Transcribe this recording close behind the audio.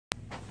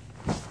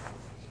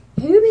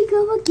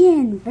go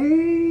again,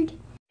 bird.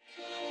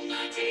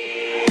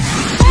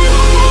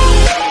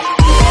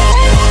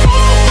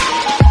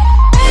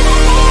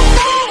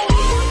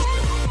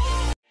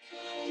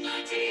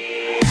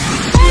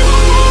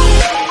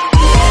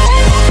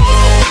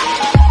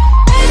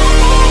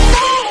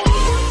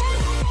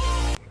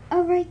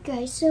 Alright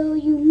guys, so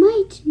you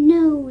might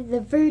know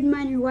the bird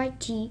miner white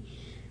tea.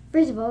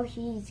 First of all,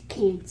 he's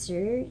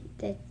Cancer.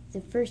 That's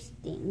the first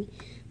thing.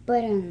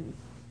 But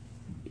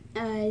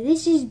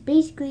this is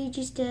basically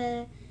just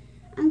I'm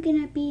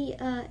gonna be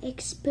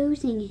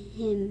exposing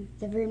him,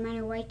 the bird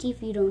miner white tea,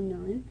 if you don't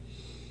know him.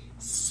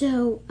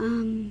 So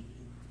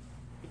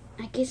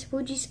I guess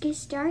we'll just get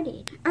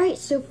started. Alright,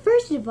 so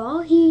first of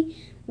all, he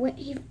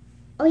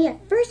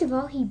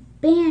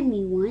banned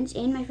me once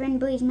and my friend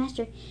Blaze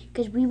Master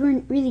because we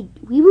weren't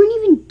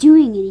even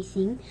doing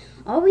anything.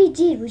 All we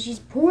did was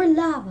just pour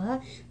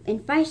lava,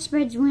 and 5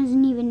 spreads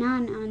wasn't even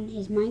on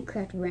his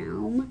Minecraft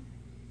realm.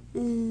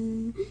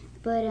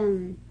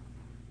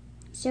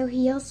 So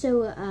he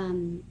also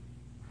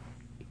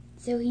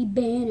so he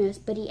banned us,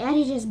 but he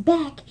added us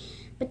back.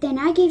 But then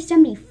I gave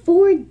somebody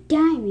 4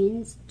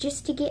 diamonds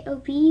just to get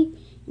OP, and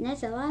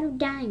that's a lot of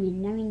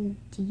diamond. I mean,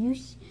 to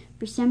use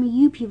for some of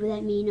you people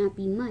that may not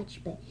be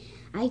much, but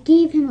I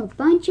gave him a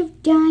bunch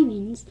of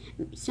diamonds,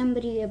 a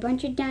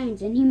bunch of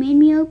diamonds, and he made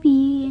me OP,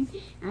 and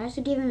I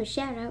also gave him a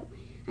shout out.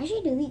 I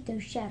should delete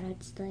those shout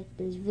outs, like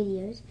those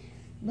videos,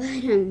 but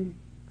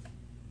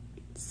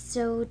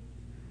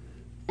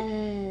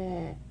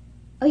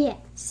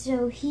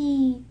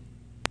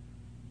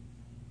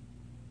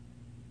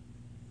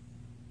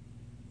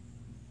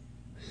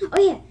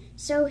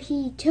so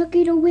he took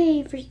it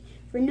away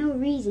for no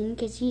reason,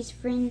 because he's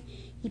friend.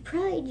 He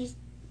probably just,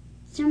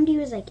 somebody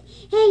was like,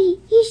 hey,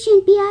 he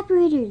shouldn't be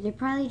operator. They're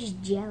probably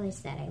just jealous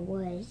that I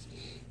was.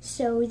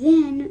 So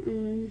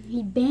then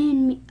he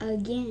banned me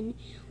again.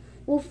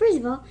 Well, first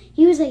of all,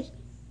 he was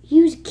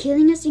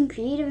killing us in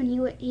creative, and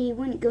he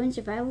wouldn't go in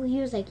survival. He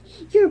was like,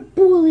 you're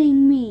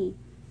bullying me.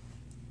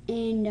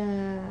 And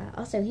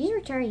also, he's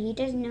retarded. He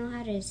doesn't know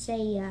how to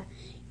say,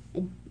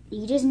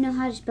 he doesn't know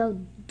how to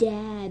spell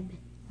dab.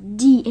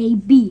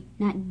 D-A-B,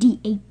 not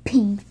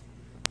D-A-P.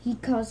 He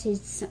calls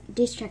his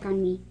diss track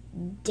on me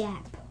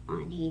DAP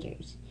on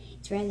haters.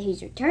 It's rather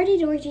he's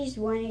retarded or just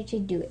wanted to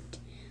do it.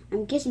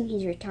 I'm guessing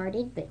he's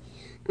retarded, but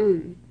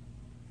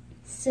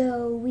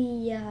so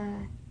we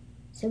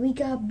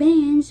got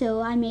banned,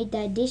 so I made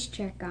that diss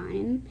track on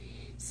him.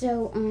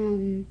 So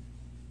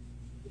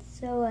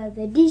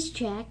the diss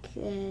track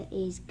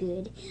is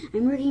good.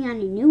 I'm working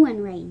on a new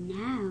one right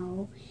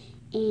now,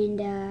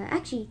 and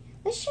actually,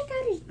 let's check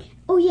out his.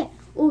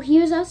 He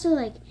was also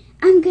like,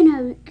 I'm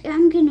gonna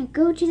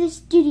go to the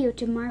studio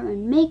tomorrow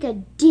and make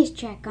a diss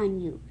track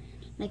on you,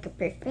 like a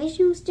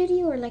professional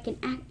studio or like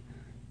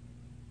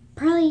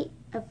probably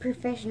a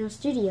professional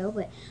studio.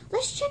 But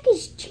let's check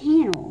his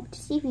channel to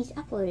see if he's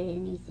uploaded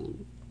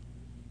anything.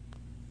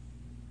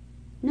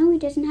 No, he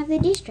doesn't have the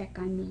diss track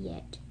on me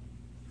yet.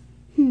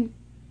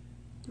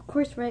 Of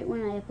course, right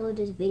when I upload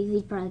this video,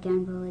 he's probably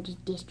gonna upload his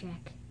diss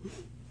track.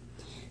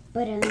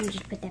 But let me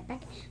just put that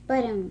back.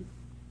 But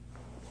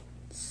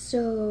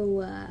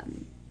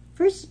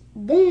first,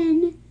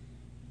 then,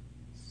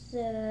 is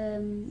there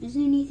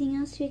anything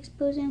else to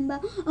expose him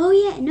about? Oh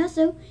yeah, and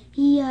also,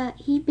 he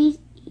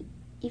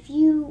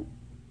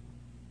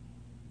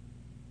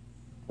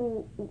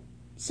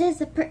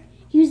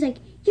was like,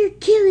 you're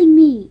killing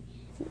me.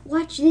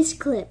 Watch this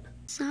clip.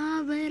 Saw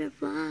a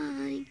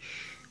butterfly.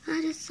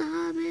 I just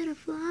saw a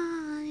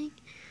butterfly.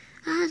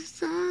 I just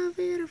saw a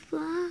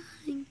butterfly.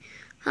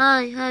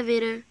 Hi,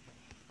 Vader.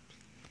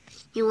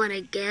 You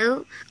wanna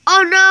go?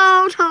 Oh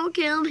no! Don't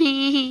kill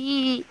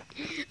me.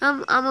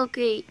 I'm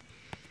okay.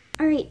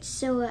 Alright,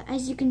 so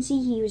as you can see,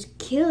 he was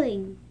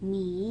killing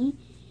me.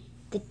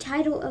 The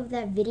title of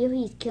that video,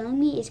 he's killing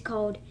me, is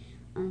called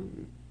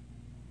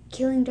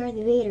Killing Darth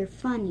Vader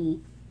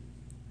Funny.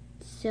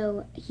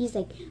 So he's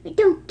like,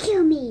 don't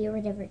kill me or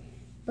whatever.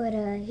 But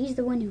he's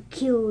the one who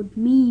killed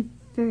me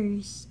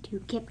first, who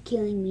kept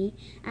killing me.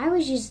 I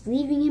was just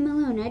leaving him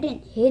alone. I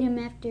didn't hit him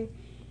after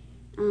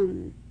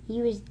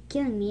he was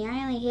killing me.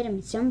 I only hit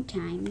him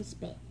sometimes,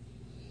 but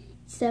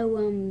so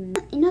and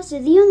also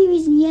the only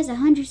reason he has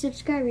 100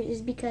 subscribers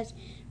is because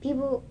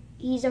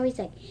he's always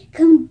like,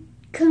 come,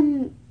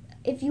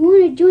 if you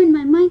want to join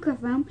my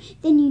Minecraft realm,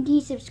 then you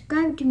need to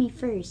subscribe to me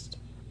first.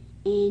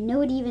 And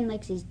nobody even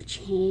likes his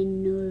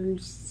channel,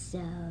 so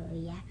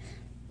yeah.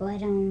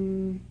 But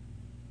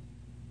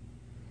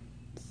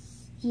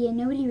yeah,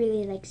 nobody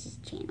really likes his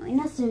channel. And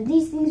also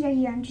these things right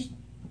here, I'm just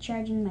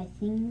charging my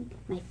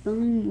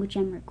phone, which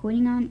I'm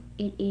recording on.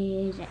 It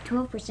is at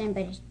 12%,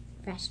 but it's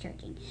fast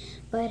charging.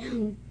 But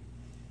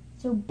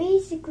so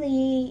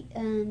basically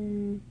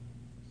kind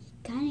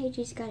of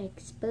just got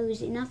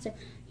exposed. And also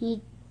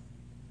he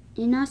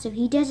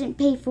doesn't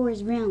pay for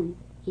his realm.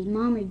 His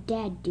mom or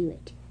dad do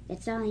it.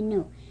 That's all I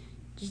know.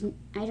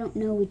 I don't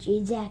know which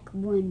exact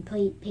one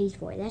pays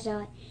for it. That's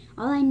all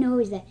I know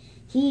is that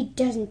he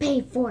doesn't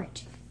pay for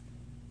it.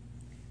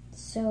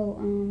 So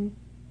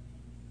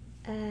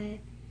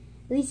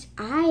At least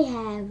I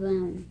have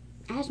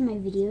as my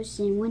videos,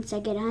 and once I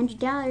get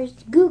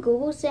 $100, Google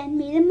will send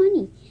me the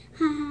money.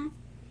 Haha.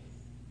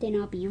 Then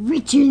I'll be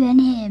richer than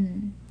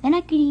him. Then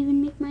I could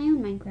even make my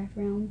own Minecraft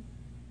realm.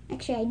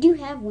 Actually, I do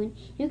have one.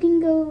 You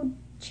can go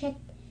check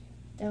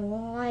the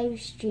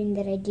live stream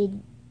that I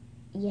did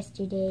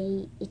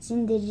yesterday. It's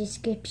in the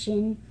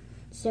description.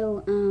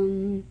 So,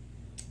 I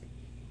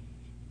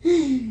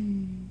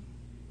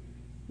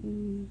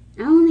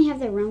only have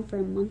the realm for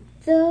a month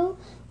though,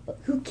 but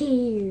who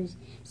cares?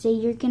 So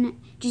you're gonna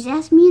just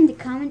ask me in the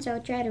comments.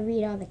 I'll try to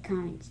read all the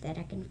comments that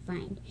I can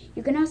find.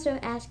 You can also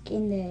ask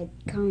in the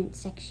comment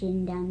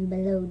section down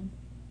below.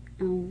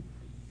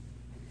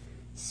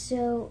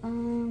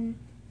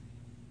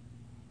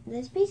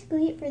 That's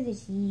basically it for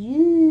this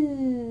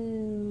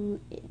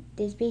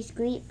That's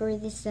basically it for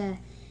this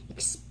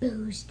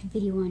exposed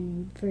video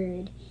on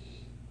Bird.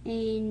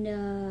 And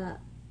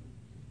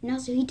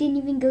also he didn't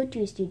even go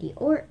to a studio,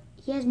 or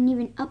he hasn't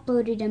even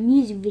uploaded a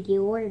music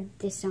video or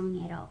this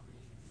song at all.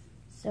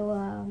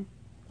 So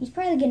he's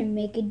probably gonna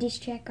make a diss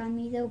track on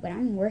me though, but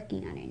I'm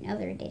working on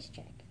another diss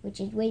track, which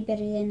is way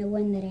better than the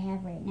one that I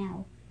have right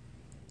now.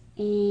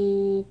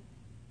 And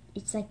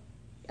it's like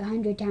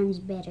 100 times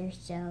better,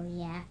 so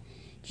yeah.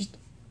 Just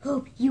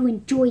hope you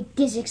enjoyed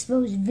this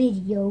exposed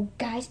video,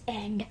 guys,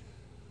 and